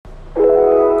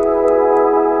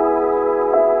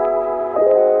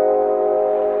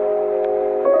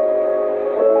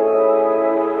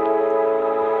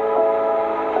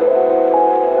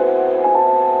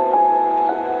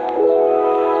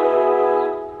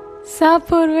Sup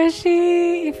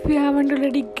Urvashi, if you haven't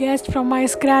already guessed from my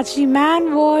scratchy man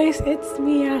voice, it's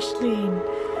me Ashleen.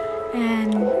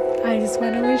 And I just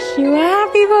want to wish you a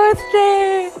happy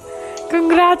birthday!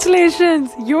 Congratulations,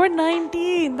 you're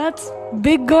 19, that's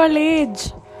big girl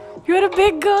age. You're a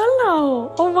big girl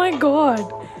now, oh my god.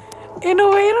 In a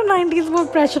way, 19 is more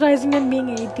pressurizing than being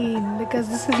 18 because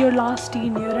this is your last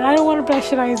teen year and I don't want to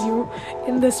pressurize you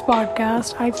in this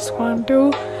podcast. I just want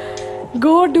to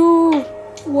go do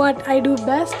what I do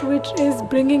best, which is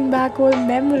bringing back old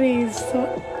memories. So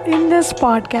in this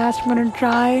podcast, I'm going to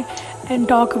try and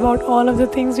talk about all of the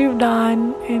things we've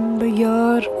done in the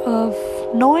year of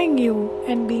knowing you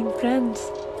and being friends.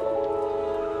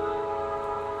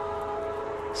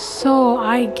 So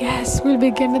I guess we'll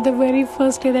begin with the very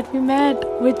first day that we met,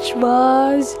 which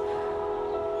was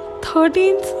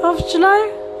 13th of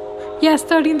July. Yes,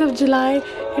 13th of July,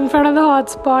 in front of the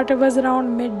hotspot. It was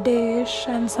around midday-ish,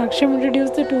 and Saksham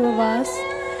introduced the two of us.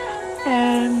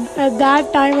 And at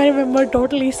that time, I remember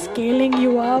totally scaling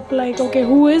you up, like, okay,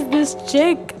 who is this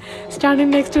chick standing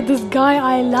next to this guy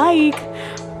I like?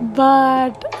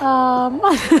 But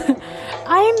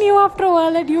I knew after a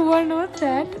while that you were no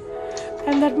threat,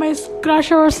 and that my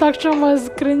crush over Saksham was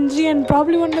cringy and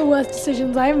probably one of the worst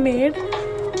decisions I've made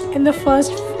in the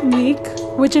first week,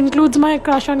 which includes my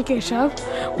crush on Keshav,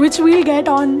 which we'll get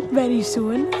on very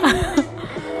soon.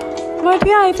 But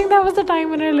yeah, I think that was the time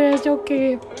when I realized,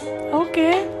 okay,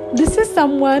 this is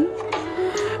someone.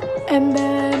 And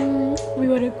then we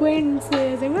were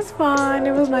acquaintances. It was fun,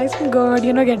 it was nice and good,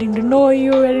 getting to know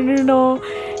you, getting to know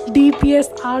DPS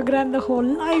Agra and the whole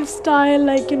lifestyle.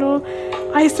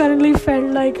 I suddenly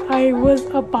felt like I was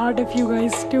a part of you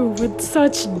guys too, with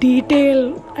such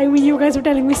detail. I mean, you guys were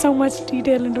telling me so much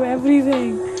detail into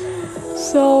everything.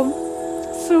 So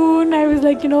soon I was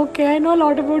like, okay, I know a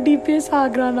lot about DPS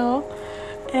Agra now.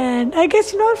 And I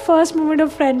guess, our first moment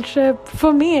of friendship,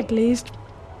 for me at least,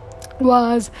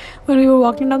 was when we were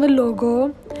walking down the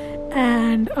logo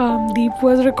and Deep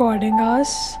was recording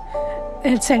us.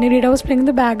 And Senorita was playing in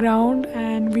the background,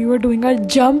 and we were doing our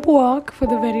jump walk for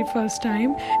the very first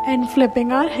time and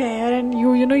flipping our hair, and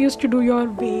you used to do your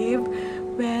wave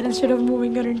where instead of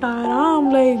moving your entire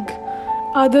arm like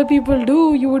other people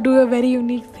do, you would do a very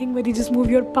unique thing where you just move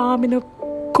your palm in a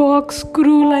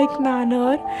corkscrew like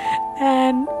manner.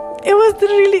 And it was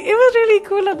really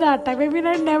cool at that time. I mean,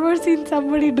 I'd never seen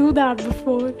somebody do that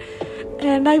before.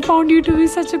 And I found you to be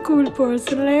such a cool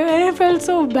person. And I felt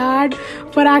so bad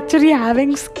for actually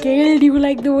having scaled you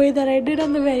like the way that I did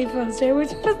on the very first day, which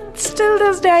still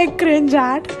this day I cringe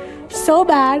at. So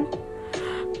bad.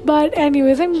 But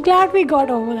anyways, I'm glad we got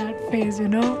over that phase,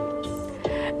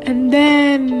 And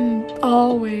then,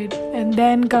 and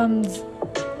then comes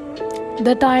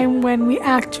the time when we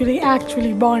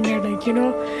actually bonded.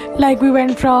 Like we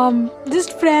went from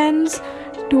just friends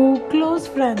to close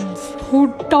friends who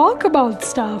talk about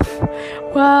stuff.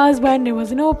 Was when it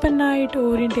was an open night,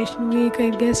 orientation week. I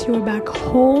guess you were back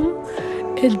home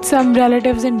with some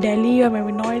relatives in Delhi or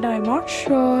maybe Noida, I'm not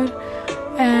sure.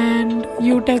 And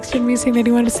you texted me saying that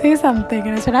you want to say something,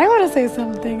 and I said I want to say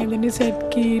something, and then you said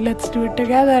ki let's do it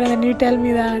together, and then you tell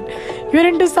me that you're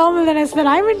into Saumil, and I said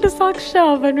I'm into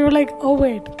Saksham, and you were like, oh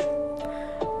wait,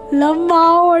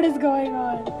 Lamma, what is going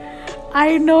on?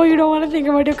 I know you don't want to think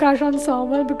about your crush on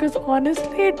Saumil because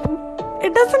honestly it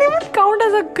doesn't even count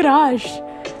as a crush.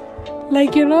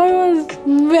 It was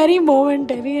very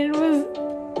momentary and it was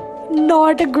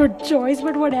not a good choice,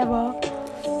 but whatever.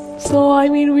 So I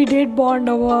mean, we did bond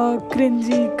over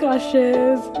cringy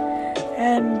crushes,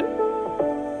 and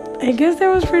I guess that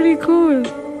was pretty cool.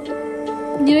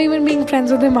 Even being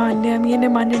friends with Himanya, me and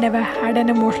Himanya never had an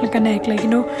emotional connect.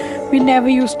 We never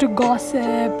used to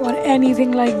gossip or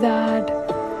anything like that.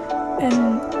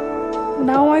 And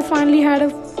now I finally had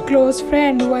a close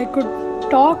friend who I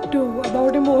could talk to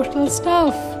about emotional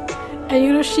stuff.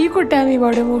 And she could tell me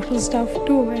about emotional stuff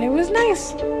too. And it was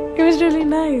nice. It was really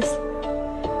nice.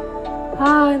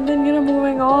 And then,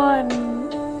 moving on,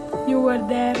 you were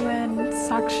there when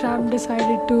Saksham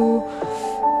decided to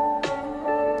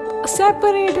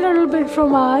separate a little bit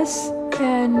from us,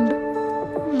 and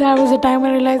that was a time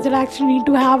when I realized that I actually need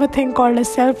to have a thing called a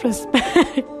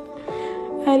self-respect.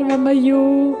 I remember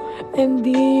you and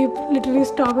Deep literally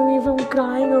stopping me from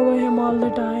crying over him all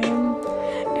the time,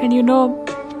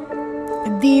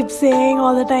 and Deep saying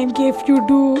all the time ki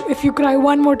if you cry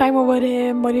one more time over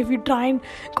him, or if you try and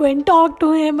go and talk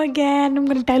to him again, I'm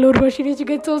gonna tell Urvashi. She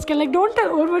gets so scared, like, don't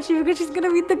tell Urvashi because she's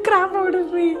gonna beat the crap out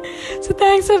of me. So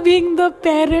thanks for being the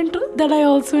parent that I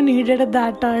also needed at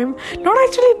that time. Not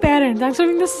actually parent, thanks for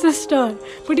being the sister,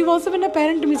 but you've also been a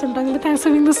parent to me sometimes, but thanks for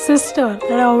being the sister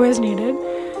that I always needed.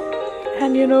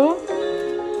 and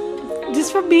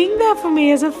just for being there for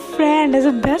me as a friend, as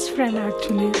a best friend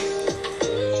actually.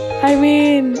 I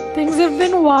mean, things have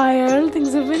been wild,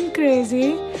 things have been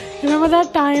crazy. Remember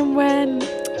that time when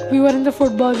we were in the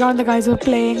football ground, the guys were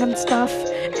playing and stuff,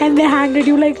 and they handed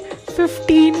you like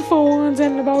 15 phones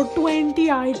and about 20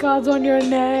 iCards on your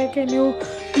neck, and you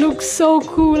look so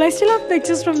cool. I still have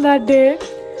pictures from that day.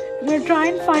 I'm going to try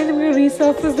and find them, I'm going to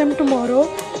resurface them tomorrow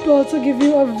to also give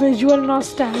you a visual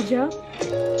nostalgia.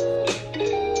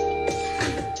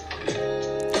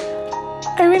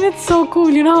 I mean, it's so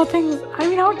cool, how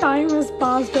time has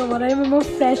passed over. I remember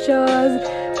freshers,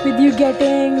 with you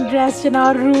getting dressed in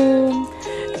our room,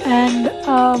 and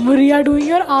Maria doing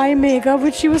your eye makeup,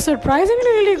 which she was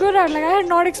surprisingly really good at. Like, I had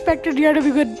not expected Ria to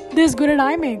be this good at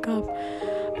eye makeup.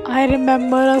 I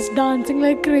remember us dancing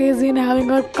like crazy and having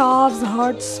our calves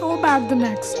hurt so bad the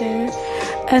next day.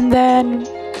 And then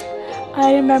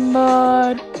I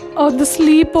remember the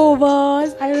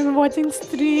sleepovers. I remember watching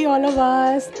Stree, all of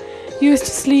us used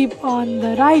to sleep on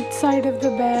the right side of the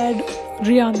bed,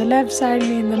 Ria on the left side,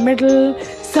 me in the middle.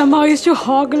 Somehow used to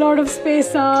hog a lot of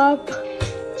space up.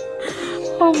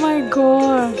 Oh my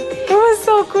god. It was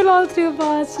so cool, all three of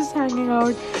us just hanging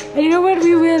out. And you know what,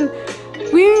 we will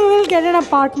get an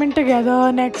apartment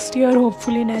together next year,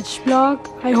 hopefully in H Block.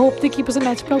 I hope they keep us in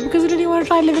H Block because I really want to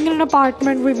try living in an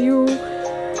apartment with you.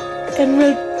 And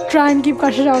we'll try and keep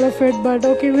Kashish out of it, but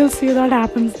okay, we'll see if that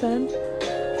happens then.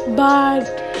 But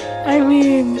I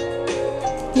mean,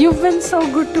 you've been so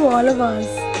good to all of us.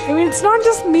 I mean, it's not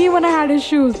just me when I had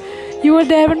issues. You were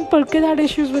there when Pulkit had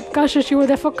issues with Kashish. You were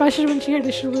there for Kashish when she had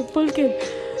issues with Pulkit.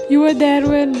 You were there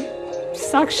when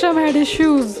Saksham had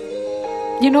issues.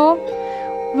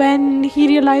 When he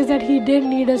realized that he did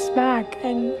need us back,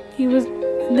 and he was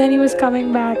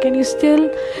coming back, and you still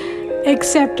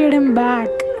accepted him back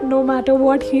no matter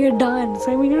what he had done.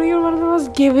 So I mean, you're one of the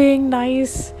most giving,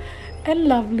 nice and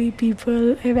lovely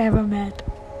people I've ever met.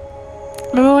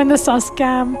 Remember when the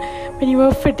Suscam, when you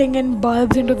were fitting in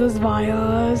bulbs into those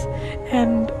wires,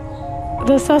 and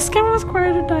the Suscam was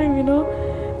quite a time,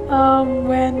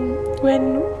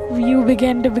 when you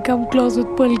began to become close with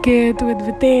Pulkit, with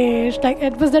Vitesh. Like,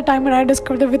 it was the time when I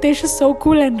discovered that Vitesh is so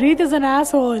cool and Reet is an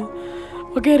asshole.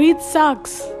 Okay, Reet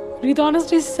sucks. Reet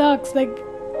honestly sucks. Like,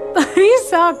 he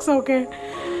sucks, okay.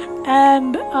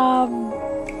 And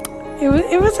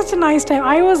it was such a nice time.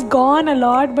 I was gone a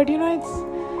lot, but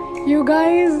you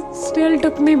guys still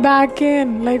took me back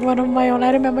in like one of my own.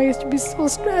 I remember I used to be so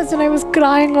stressed and I was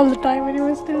crying all the time, and you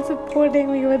were still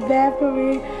supporting me. You were there for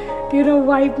me.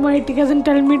 Wipe my tears and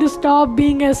tell me to stop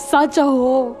being such a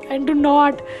hoe and to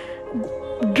not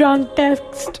drunk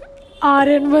text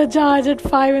Aryan Bajaj at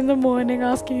 5 in the morning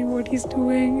asking him what he's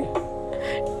doing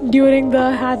during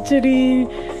the hatchery,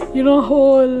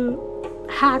 whole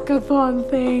hackathon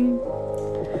thing.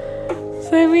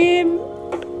 So I mean,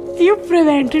 you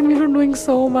prevented me from doing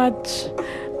so much,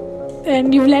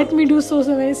 and you've let me do so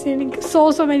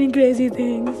many crazy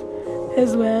things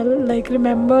as well. Like,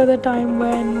 remember the time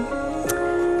when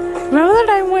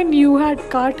you had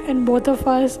cut and both of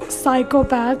us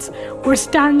psychopaths were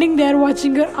standing there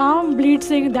watching your arm bleed,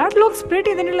 saying that looks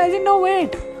pretty, then realizing, no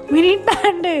wait, we need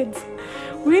band-aids,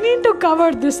 we need to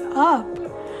cover this up.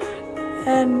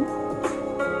 And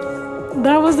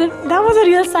that was a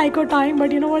real psycho time,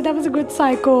 but you know what, that was a good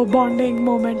psycho bonding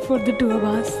moment for the two of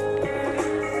us.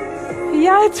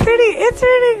 Yeah, it's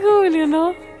really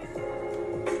cool,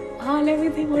 let me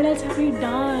think, what else have we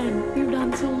done? We've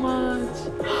done so much.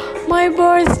 My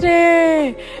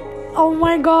birthday! Oh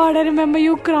my god, I remember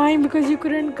you crying because you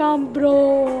couldn't come,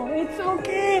 bro. It's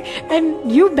okay.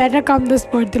 And you better come this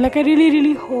birthday. Like, I really,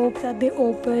 really hope that they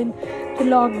open the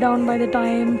lockdown by the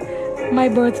time my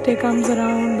birthday comes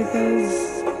around, because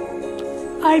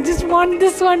I just want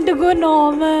this one to go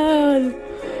normal.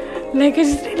 Like, I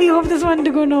just really hope this one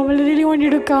to go normal. I really want you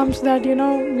to come so that,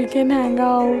 we can hang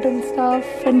out and stuff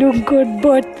and do good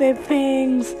birthday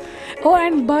things. Oh,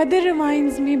 and birthday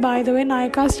reminds me, by the way,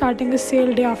 Nykaa is starting a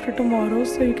sale day after tomorrow,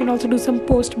 so you can also do some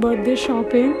post-birthday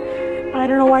shopping. I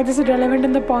don't know why this is relevant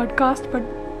in the podcast, but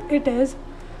it is.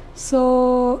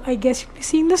 So I guess you'll be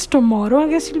seeing this tomorrow. I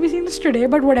guess you'll be seeing this today,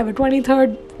 but whatever.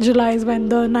 23rd July is when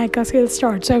the Nykaa sale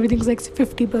starts, so everything's like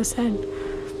 50%.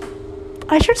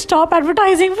 I should stop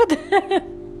advertising for that.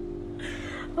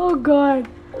 Oh god.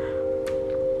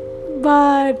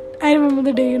 But I remember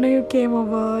the day, you came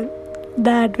over,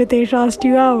 that Vitesh asked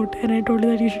you out, and I told you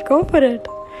that you should go for it.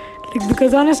 Like,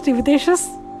 because honestly, Vitesh is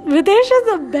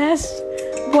the best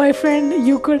boyfriend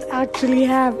you could actually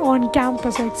have on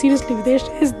campus. Like, seriously, Vitesh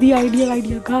is the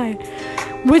ideal guy.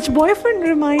 Which boyfriend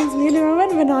reminds me, remember when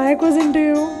Vinayak was into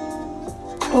you?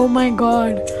 Oh my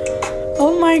god.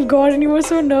 Oh my god, and you were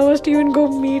so nervous to even go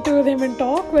meet with him and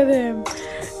talk with him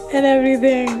and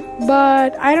everything.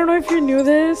 But I don't know if you knew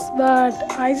this, but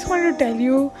I just wanted to tell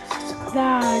you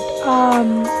that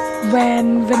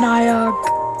when Vinayak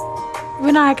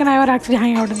and I were actually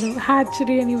hanging out in the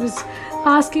hatchery, and he was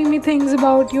asking me things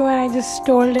about you, and I just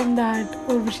told him that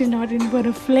she's not in for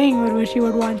a fling, or she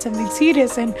would want something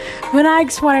serious. And when I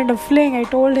just wanted a fling, I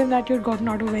told him that you'd gotten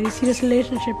out of a very serious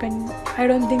relationship, and I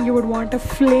don't think you would want a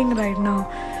fling right now.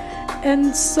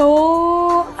 And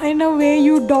so in a way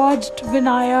you dodged the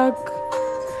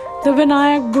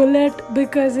Vinayak bullet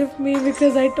because of me,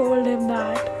 because I told him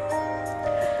that.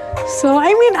 So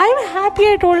I mean, I'm happy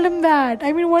I told him that.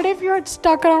 I mean, what if you had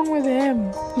stuck around with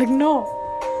him? Like, no.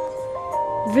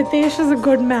 Vitesh is a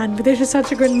good man. Vitesh is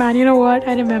such a good man. You know what?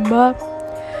 I remember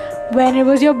when it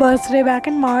was your birthday back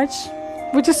in March,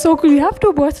 which is so cool. You have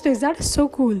 2 birthdays. That is so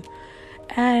cool.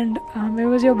 And it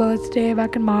was your birthday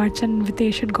back in March, and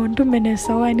Vitesh had gone to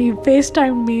Miniso, and he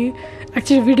FaceTimed me.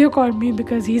 Actually, video called me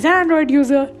because he's an Android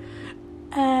user.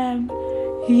 And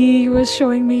he was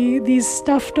showing me these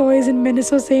stuffed toys in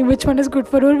Miniso, saying which one is good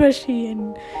for Urvashi.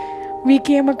 And we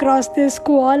came across this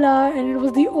koala, and it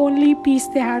was the only piece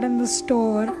they had in the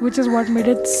store, which is what made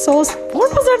it so...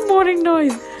 What was that moaning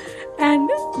noise? And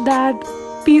that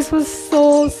piece was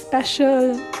so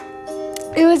special.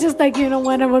 It was just like,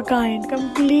 one of a kind,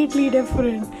 completely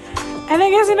different. And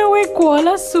I guess in a way,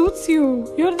 koala suits you.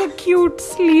 You're the cute,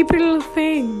 sleepy little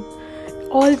thing.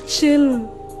 All chill.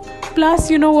 Plus,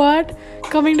 you know what?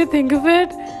 Coming to think of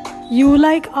it, you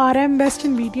like RM best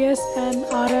in BTS, and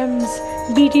RM's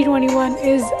BT21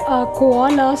 is a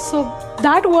koala, so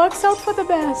that works out for the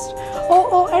best.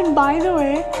 Oh, and by the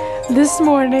way, this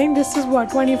morning, this is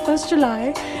 21st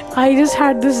July, I just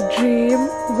had this dream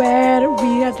where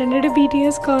we attended a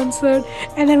BTS concert,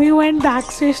 and then we went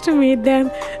backstage to meet them,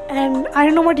 and I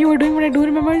don't know what you were doing, but I do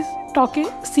remember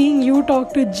seeing you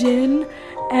talk to Jin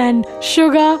and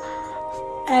Suga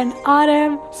and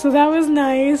RM, so that was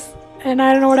nice. And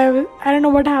I don't know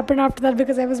what happened after that,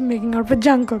 because I was making out with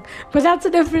Jungkook. But that's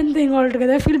a different thing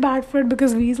altogether. I feel bad for it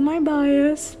because he's my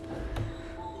bias.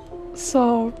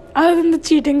 So, other than the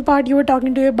cheating part, you were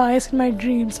talking to your bias in my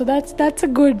dream. So that's a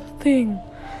good thing.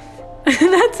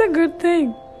 That's a good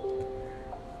thing.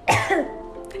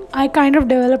 I kind of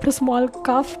developed a small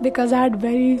cough because I had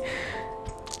very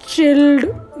chilled,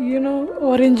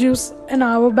 orange juice an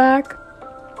hour back,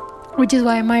 which is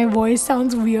why my voice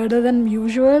sounds weirder than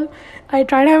usual. I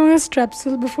tried having a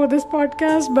strepsil before this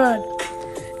podcast, but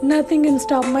nothing can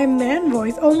stop my man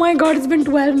voice. Oh my god, it's been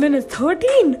 12 minutes.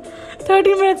 13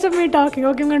 minutes of me talking.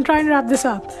 Okay, I'm going to try and wrap this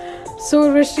up.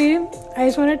 So, Rishi, I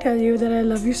just want to tell you that I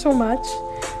love you so much.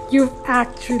 You've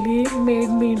actually made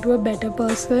me into a better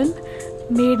person.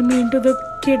 Made me into the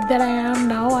kid that I am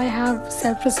now. I have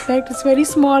self-respect. It's very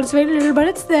small, it's very little, but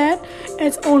it's there.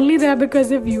 It's only there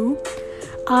because of you.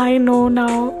 I now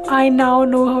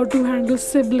know how to handle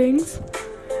siblings.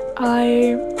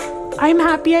 I'm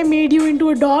happy I made you into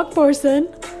a dog person.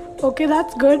 Okay,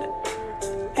 that's good.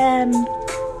 And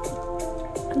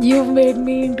you've made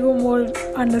me into a more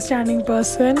understanding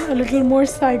person, a little more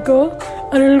psycho,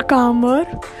 a little calmer.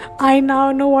 I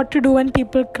now know what to do when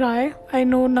people cry. I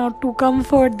know now to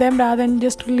comfort them rather than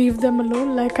just to leave them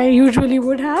alone like I usually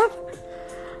would have.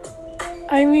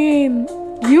 I mean,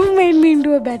 you've made me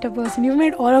into a better person. You've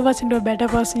made all of us into a better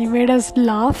person. You made us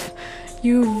laugh.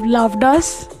 You've loved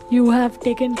us. You have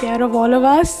taken care of all of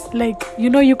us. Like,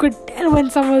 you could tell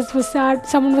when someone was sad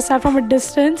from a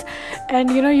distance. And,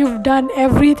 you've done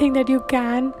everything that you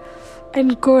can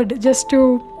and could just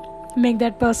to make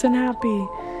that person happy.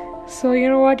 So, you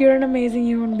know what? You're an amazing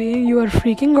human being. You are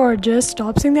freaking gorgeous.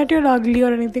 Stop saying that you're ugly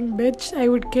or anything, bitch. I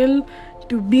would kill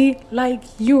to be like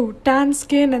you. Tan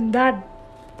skin and that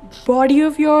body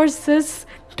of yours, sis.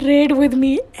 Trade with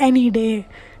me any day.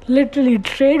 Literally,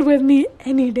 trade with me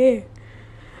any day.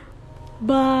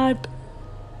 But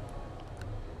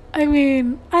I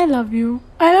mean, I love you.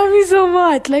 I love you so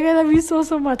much. Like, I love you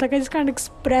so much. Like, I just can't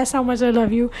express how much I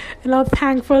love you and how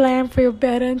thankful I am for your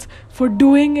parents for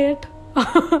doing it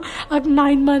like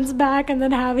 9 months back, and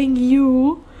then having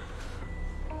you,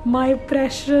 my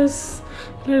precious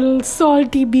little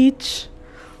salty beach.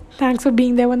 Thanks for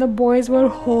being there when the boys were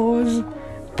hoes.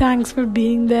 Thanks for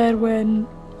being there when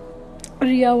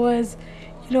Ria was,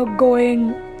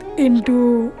 going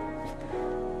into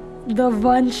the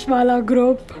Vanshwala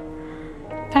group.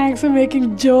 Thanks for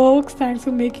making jokes. Thanks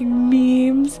for making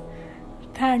memes.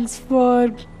 Thanks for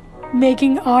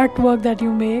making artwork that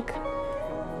you make.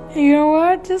 You know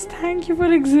what? Just thank you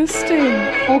for existing.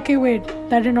 Okay, wait.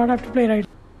 That did not have to play right.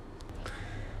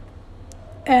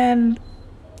 And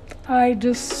I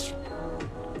just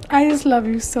love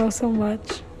you so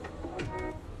much.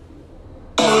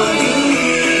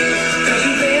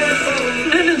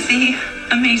 None of the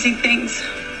amazing things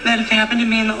that have happened to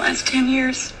me in the last 10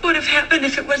 years would have happened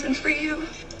if it wasn't for you.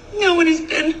 No one has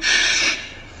been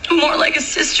more like a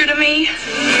sister to me.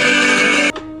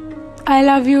 I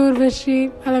love you,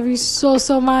 Urvashi. I love you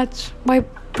so much. My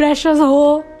precious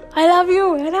hoe. I love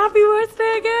you. And happy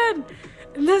birthday again.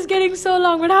 This is getting so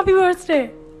long, but happy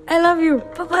birthday. I love you.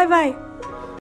 Bye-bye.